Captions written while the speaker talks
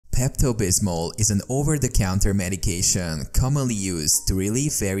Pepto Bismol is an over-the-counter medication commonly used to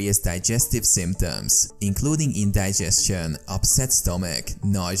relieve various digestive symptoms, including indigestion, upset stomach,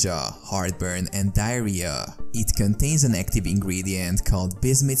 nausea, heartburn, and diarrhea. It contains an active ingredient called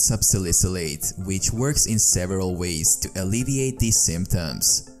bismuth subsalicylate, which works in several ways to alleviate these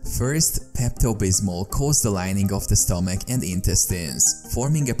symptoms. First, Pepto Bismol coats the lining of the stomach and intestines,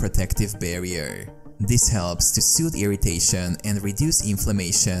 forming a protective barrier. This helps to soothe irritation and reduce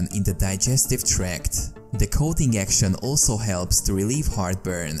inflammation in the digestive tract. The coating action also helps to relieve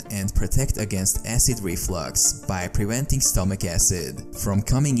heartburn and protect against acid reflux by preventing stomach acid from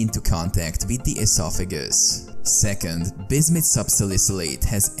coming into contact with the esophagus. Second, bismuth subsalicylate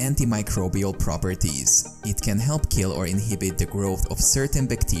has antimicrobial properties. It can help kill or inhibit the growth of certain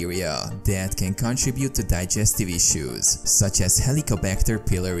bacteria that can contribute to digestive issues, such as Helicobacter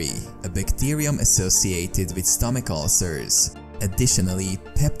pylori, a bacterium associated with stomach ulcers. Additionally,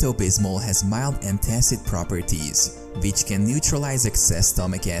 Pepto Bismol has mild antacid properties, which can neutralize excess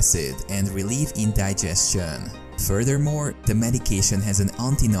stomach acid and relieve indigestion. Furthermore, the medication has an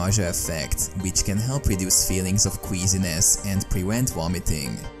anti-nausea effect, which can help reduce feelings of queasiness and prevent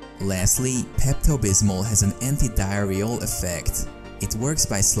vomiting. Lastly, Pepto Bismol has an anti-diarrheal effect. It works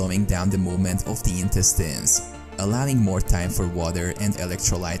by slowing down the movement of the intestines, allowing more time for water and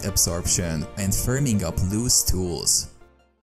electrolyte absorption, and firming up loose stools.